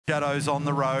Shadows on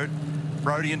the road.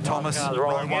 Brody and Thomas,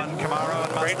 row 1, Camaro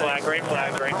and Mustang. Green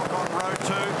flag. On row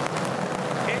 2.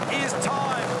 It is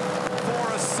time for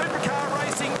a supercar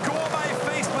racing gourmet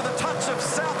feast with a touch of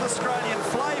South Australian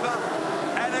flavour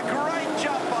and a great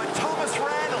jump by Thomas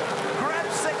Randall.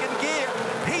 Grabs second gear.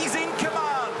 He's in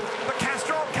command. The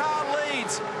Castrol car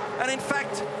leads. And in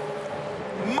fact,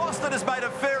 Mostert has made a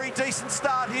very decent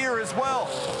start here as well.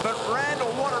 But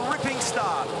Randall, what a ripping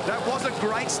start. That was a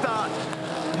great start.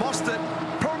 Mostert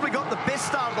probably got the best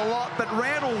start of the lot, but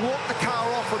Randall walked the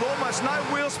car off with almost no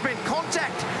wheel spin.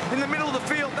 Contact in the middle of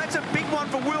the field. That's a big one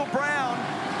for Will Brown,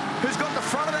 who's got the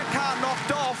front of that car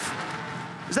knocked off.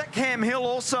 Is that Cam Hill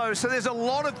also? So there's a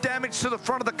lot of damage to the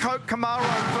front of the Coke Camaro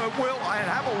for Will. And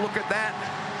have a look at that.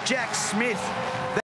 Jack Smith